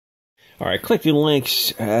All right, click the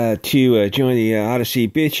links to join the Odyssey,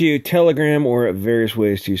 Bit Chute, Telegram, or various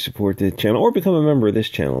ways to support the channel or become a member of this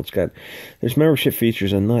channel. There's membership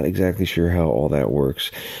features. I'm not exactly sure how all that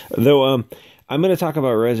works. Though I'm going to talk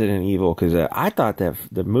about Resident Evil because I thought that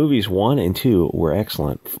the movies 1 and 2 were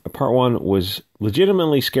excellent. Part 1 was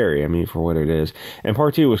legitimately scary, I mean, for what it is. And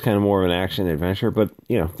Part 2 was kind of more of an action adventure, but,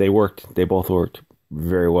 you know, they both worked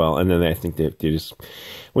very well. And then I think they just,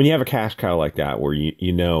 when you have a cash cow like that where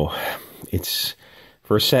you know it's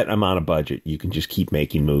for a set amount of budget, you can just keep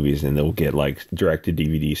making movies and they'll get like direct to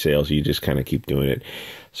DVD sales. You just kind of keep doing it.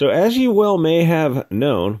 So as you well may have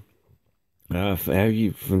known, have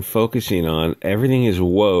you been focusing on, everything is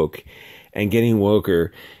woke and getting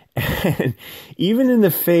woker. And even in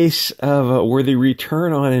the face of where the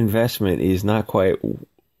return on investment is not quite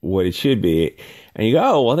what it should be, and you go,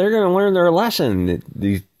 oh, well, they're going to learn their lesson.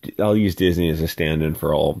 I'll use Disney as a stand-in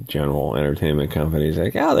for all general entertainment companies.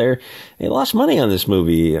 Like, oh, they lost money on this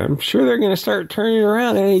movie. I'm sure they're going to start turning it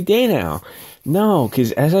around any day now. No,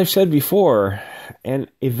 because as I've said before, and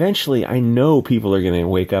eventually I know people are going to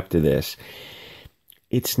wake up to this,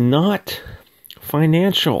 it's not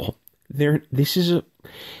financial. This is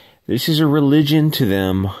a religion to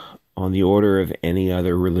them on the order of any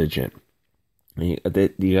other religion.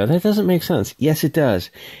 That doesn't make sense. Yes, it does.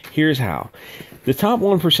 Here's how. The top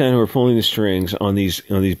 1% who are pulling the strings on these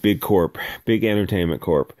big entertainment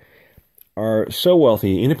corp, are so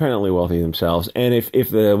wealthy, independently wealthy themselves, and if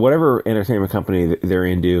the whatever entertainment company they're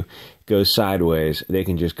into goes sideways, they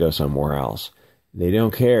can just go somewhere else. They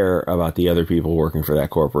don't care about the other people working for that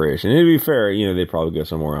corporation. And to be fair, you know, they probably go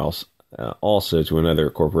somewhere else also to another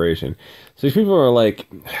corporation. So these people are like,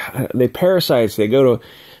 they parasites. They go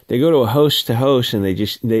to host to host, and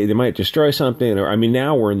they might destroy something. Or I mean,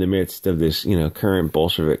 now we're in the midst of this, you know, current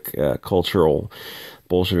Bolshevik cultural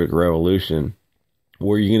Bolshevik revolution,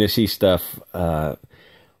 where you're going to see stuff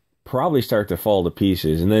probably start to fall to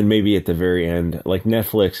pieces, and then maybe at the very end, like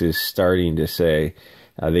Netflix is starting to say.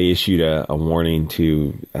 They issued a warning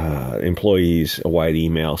to employees, a wide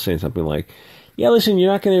email saying something like, yeah, listen,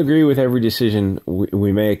 you're not going to agree with every decision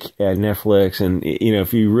we make at Netflix. And, you know,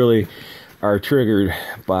 if you really are triggered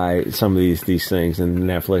by some of these things, then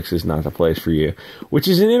Netflix is not the place for you, which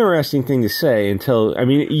is an interesting thing to say until, I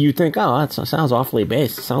mean, you think, oh, that sounds awfully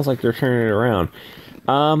based. It sounds like they're turning it around.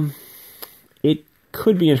 It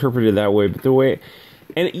could be interpreted that way, but the way...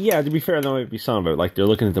 And yeah, to be fair, there might be some of it. Like, they're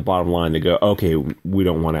looking at the bottom line to go, okay, we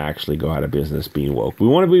don't want to actually go out of business being woke. We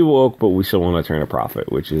want to be woke, but we still want to turn a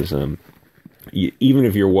profit, which is, even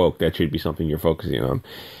if you're woke, that should be something you're focusing on.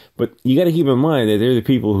 But you got to keep in mind that they're the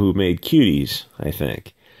people who made cuties, I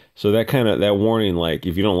think. So that warning, like,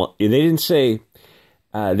 if you don't, they didn't say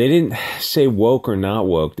woke or not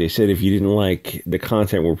woke. They said if you didn't like the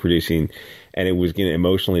content we're producing, and it was going to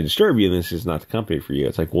emotionally disturb you, this is not the company for you.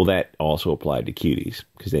 It's like, well, that also applied to cuties,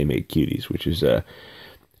 because they made cuties, which is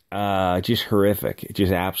just horrific.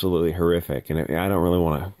 Just absolutely horrific. And I don't really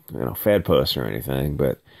want to, fed post or anything,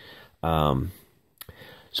 but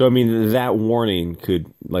so I mean, that warning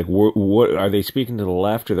could, like, what are they speaking to the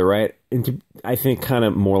left or the right? And I think kind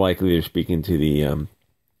of more likely they're speaking to the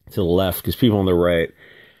left, because people on the right.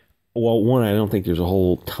 Well, one, I don't think there's a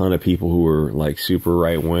whole ton of people who are like super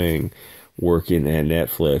right wing working at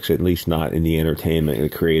Netflix, at least not in the entertainment, the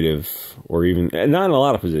creative, or even not in a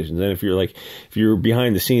lot of positions. And if you're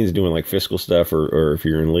behind the scenes doing like fiscal stuff, or if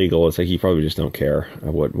you're in legal, it's like you probably just don't care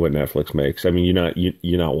what Netflix makes. I mean,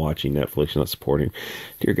 you're not watching Netflix, you're not supporting.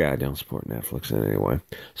 Dear God, don't support Netflix in any way.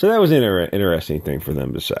 So that was an interesting thing for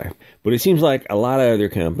them to say. But it seems like a lot of other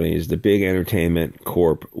companies, the big entertainment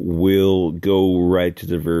corp, will go right to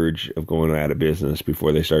the verge of going out of business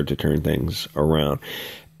before they start to turn things around.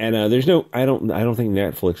 And I don't think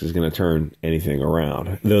Netflix is going to turn anything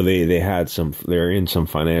around, though they're in some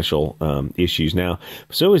financial issues now.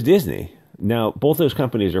 So is Disney. Now, both those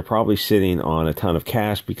companies are probably sitting on a ton of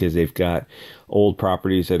cash because they've got old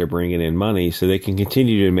properties that are bringing in money, so they can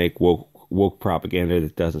continue to make woke propaganda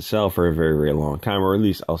that doesn't sell for a very, very long time, or at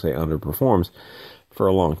least I'll say underperforms for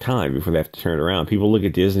a long time before they have to turn it around. People look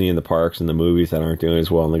at Disney and the parks and the movies that aren't doing as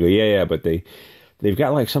well, and they go, yeah, but they've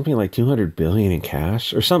got like something like $200 billion in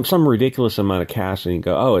cash, or some ridiculous amount of cash, and you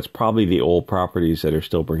go, oh, it's probably the old properties that are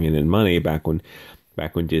still bringing in money back when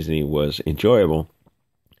Disney was enjoyable,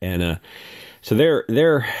 and so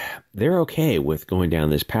they're okay with going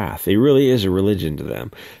down this path. It really is a religion to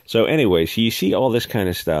them. So anyway, so you see all this kind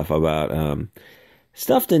of stuff about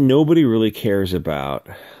stuff that nobody really cares about.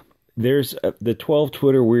 There's the 12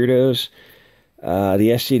 Twitter weirdos, the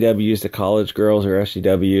SJWs, the college girls or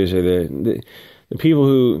SJWs, or the people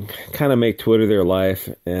who kind of make Twitter their life,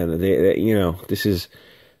 and they this is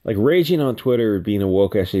like raging on Twitter, being a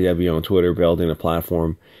woke SJW on Twitter, building a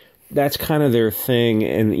platform. That's kind of their thing.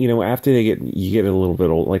 And, you know, after you get a little bit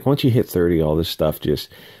old, like once you hit 30, all this stuff, just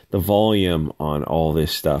the volume on all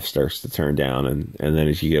this stuff starts to turn down. And then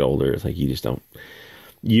as you get older, it's like you just don't,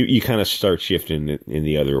 you kind of start shifting in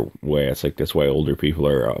the other way. It's like that's why older people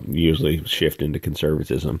are usually shifting to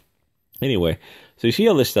conservatism. Anyway, so you see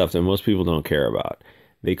all this stuff that most people don't care about.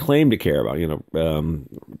 They claim to care about, you know,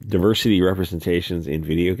 diversity representations in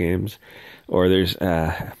video games, or there's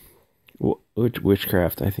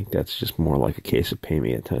witchcraft. I think that's just more like a case of pay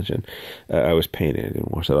me attention. I was painting, I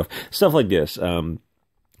didn't wash that off. Stuff like this,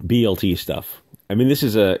 BLT stuff. I mean, it's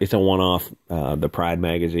a one-off, the Pride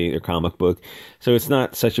magazine or comic book, so it's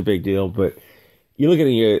not such a big deal. But you look at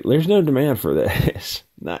it, there's no demand for this.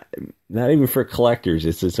 Not even for collectors.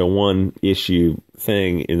 It's a one-issue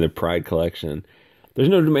thing in the Pride collection. There's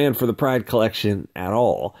no demand for the Pride collection at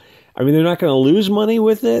all. I mean, they're not going to lose money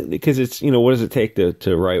with it because it's, you know, what does it take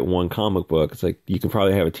to write one comic book? It's like you can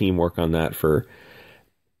probably have a team work on that for,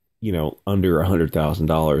 you know, under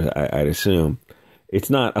 $100,000, I'd assume. It's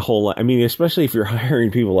not a whole lot. I mean, especially if you're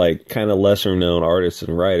hiring people like kind of lesser known artists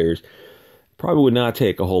and writers, probably would not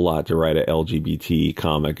take a whole lot to write an LGBT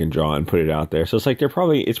comic and draw and put it out there. So it's like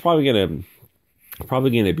it's probably going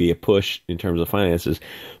to be a push in terms of finances,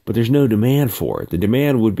 but there's no demand for it. The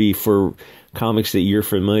demand would be for comics that you're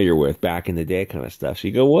familiar with back in the day kind of stuff. So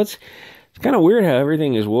you go, well, it's kind of weird how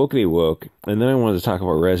everything is wokely woke. And then I wanted to talk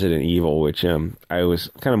about Resident Evil, which I was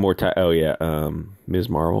kind of more Ms.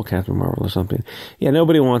 Marvel, Captain Marvel or something. Yeah,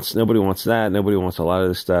 nobody wants that. Nobody wants a lot of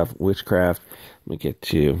this stuff. Witchcraft. Let me get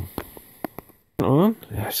to on.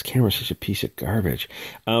 This camera's such a piece of garbage.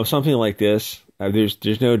 Something like this.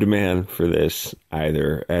 There's no demand for this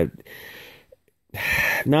either.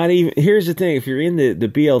 Not even. Here's the thing: if you're in the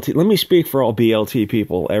BLT, let me speak for all BLT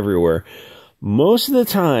people everywhere. Most of the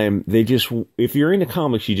time, if you're into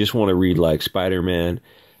comics, you just want to read like Spider-Man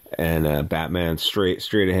and Batman,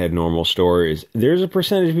 straight ahead normal stories. There's a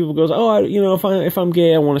percentage of people who goes, oh, you know, if I'm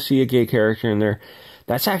gay, I want to see a gay character in there.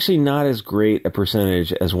 That's actually not as great a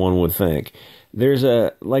percentage as one would think. There's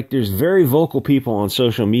very vocal people on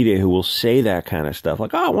social media who will say that kind of stuff.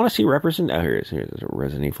 Like, oh, I want to see here's a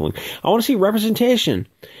Resident Evil link. I want to see representation.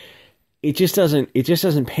 It just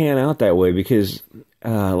doesn't pan out that way because,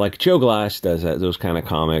 like Joe Glass does those kind of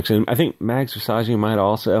comics. And I think Mags Versace might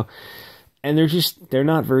also. And they're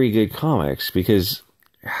not very good comics because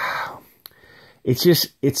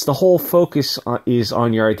it's the whole focus is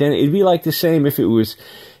on your identity. It'd be like the same if it was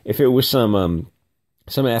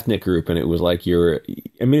some ethnic group, and it was like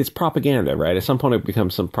it's propaganda, right? At some point it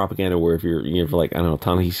becomes some propaganda where if you're like, I don't know,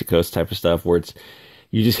 Ta-Nehisi Coates type of stuff, where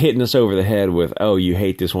you're just hitting us over the head with, oh, you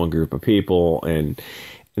hate this one group of people, and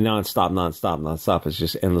nonstop. It's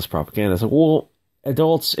just endless propaganda. It's like, well,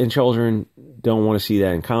 adults and children don't want to see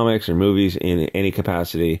that in comics or movies in any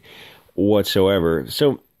capacity whatsoever.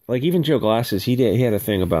 So, like, even Joe Glasses, he had a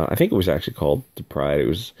thing about, I think it was actually called The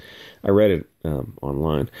Pride. I read it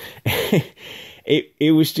online.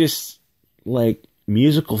 It was just like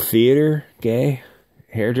musical theater gay,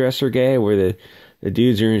 hairdresser gay, where the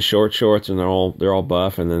dudes are in short shorts and they're all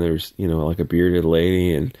buff, and then there's, you know, like a bearded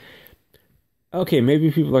lady. And okay,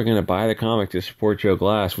 maybe people are going to buy the comic to support Joe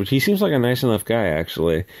Glass, which he seems like a nice enough guy,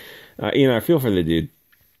 actually. You know, I feel for the dude,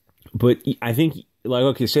 but I think, like,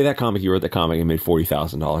 okay, say that comic, you wrote that comic and made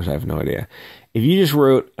 $40,000. I have no idea. If you just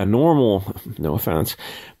wrote a normal, no offense,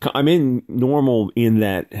 I mean normal in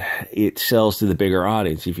that it sells to the bigger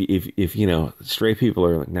audience. If you know, straight people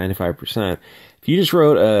are like 95%. If you just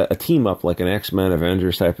wrote a team up, like an X-Men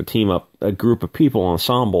Avengers type of team up, a group of people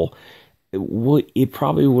ensemble, it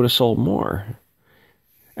probably would have sold more.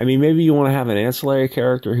 I mean, maybe you want to have an ancillary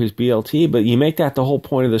character who's BLT, but you make that the whole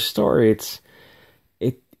point of the story.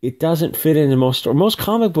 It doesn't fit into most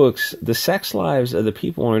comic books. The sex lives of the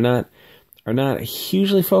people are not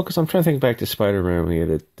hugely focused. I'm trying to think back to Spider-Man. We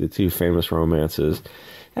had the two famous romances.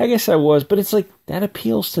 I guess that was, but it's like that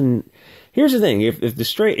appeals to. Here's the thing: if the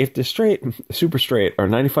straight, super straight are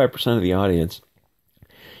 95% of the audience,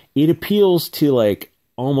 it appeals to like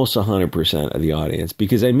almost 100% of the audience,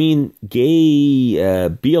 because I mean, gay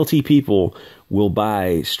BLT people will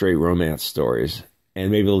buy straight romance stories, and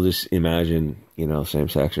maybe they'll just imagine, you know, same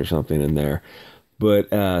sex or something in there.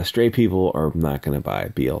 But straight people are not going to buy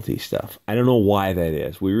BLT stuff. I don't know why that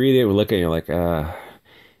is. We read it, we look at it, and you're like,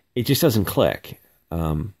 it just doesn't click.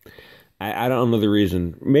 I don't know the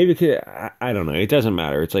reason. Maybe I don't know. It doesn't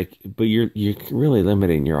matter. It's like, but you're really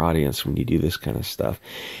limiting your audience when you do this kind of stuff.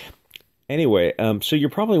 Anyway, so you're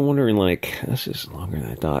probably wondering, like, this is longer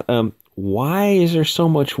than I thought. Why is there so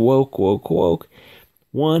much woke?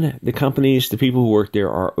 One, the companies, the people who work there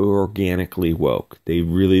are organically woke.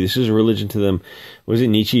 This is a religion to them. What is it,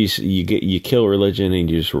 Nietzsche's, you kill religion and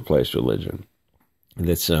you just replace religion.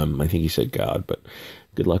 That's, I think he said God, but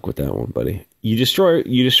good luck with that one, buddy. You destroy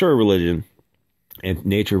religion and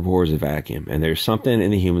nature abhors a vacuum. And there's something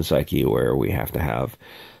in the human psyche where we have to have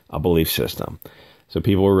a belief system. So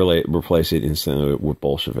people replace it instantly with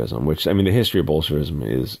Bolshevism, which, I mean, the history of Bolshevism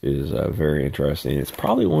is very interesting. It's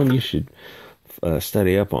probably one you should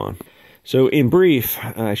study up on. So in brief,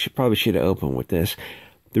 I should open with this.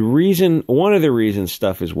 One of the reasons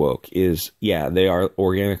stuff is woke is, yeah, they are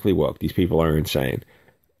organically woke. These people are insane.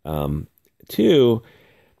 Two,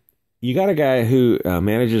 you got a guy who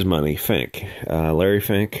manages money, Fink, Larry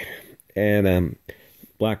Fink, and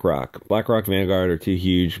BlackRock. BlackRock, Vanguard are two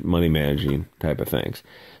huge money managing type of things.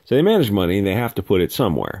 So they manage money and they have to put it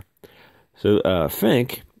somewhere. So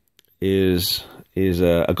Fink is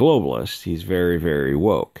a globalist. He's very, very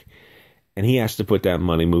woke. And he has to put that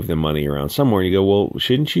money, move the money around somewhere. And you go, well,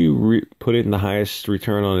 shouldn't you put it in the highest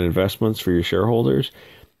return on investments for your shareholders?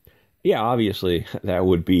 Yeah, obviously that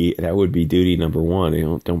would be duty number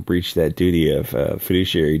one. Don't breach that duty of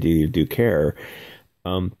fiduciary duty of due care.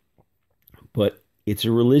 But it's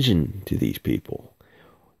a religion to these people.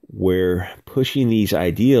 We're pushing these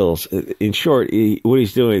ideals. In short, what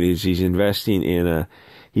he's doing is he's investing in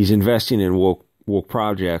woke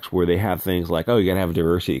projects where they have things like, oh, you got to have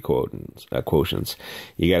diversity quotients.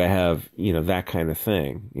 You got to have, that kind of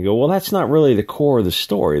thing. You go, well, that's not really the core of the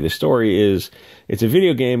story. The story is, it's a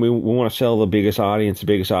video game. We want to sell the biggest audience. The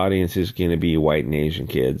biggest audience is going to be white and Asian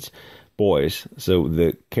kids, boys. So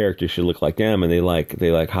the characters should look like them, and they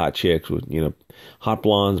like hot chicks with, hot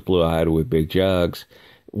blondes, blue-eyed with big jugs,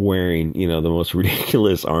 wearing, the most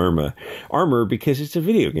ridiculous armor because it's a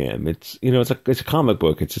video game. It's, it's a comic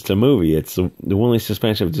book. It's a movie. It's the willing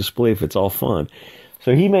suspension of disbelief. It's all fun.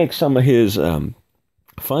 So he makes some of his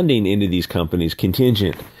funding into these companies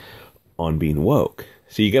contingent on being woke.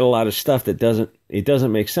 So you get a lot of stuff that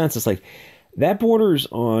doesn't make sense. It's like that borders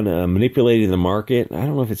on manipulating the market. I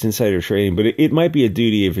don't know if it's insider trading, but it might be a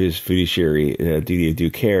duty of his fiduciary duty of due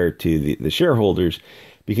care to the shareholders,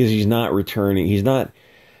 because he's not returning. He's not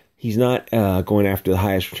going after the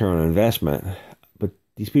highest return on investment, but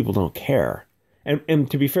these people don't care.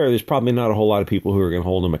 And to be fair, there's probably not a whole lot of people who are going to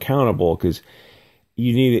hold him accountable, because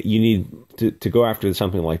you need to go after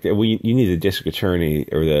something like that. Well, you need the district attorney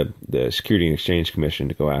or the Security and Exchange Commission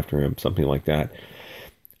to go after him, something like that.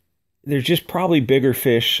 There's just probably bigger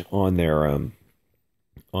fish on their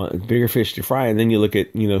bigger fish to fry. And then you look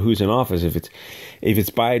at who's in office. If it's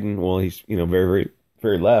Biden, well, he's very, very,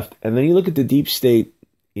 very left. And then you look at the deep state.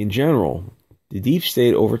 In general, the deep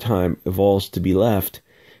state over time evolves to be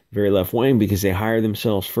very left-wing, because they hire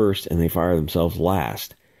themselves first and they fire themselves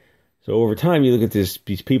last. So over time, you look at these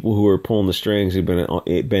people who are pulling the strings, who've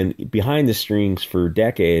been behind the strings for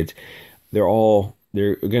decades. They're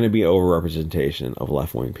going to be an overrepresentation of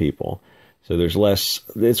left-wing people. So there's less.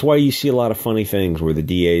 That's why you see a lot of funny things where the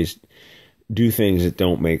DAs do things that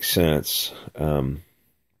don't make sense.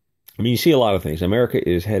 You see a lot of things. America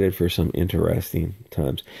is headed for some interesting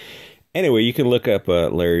times. Anyway, you can look up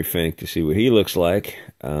Larry Fink to see what he looks like.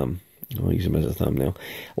 I'll use him as a thumbnail.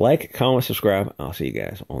 Like, comment, subscribe. I'll see you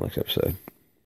guys on the next episode.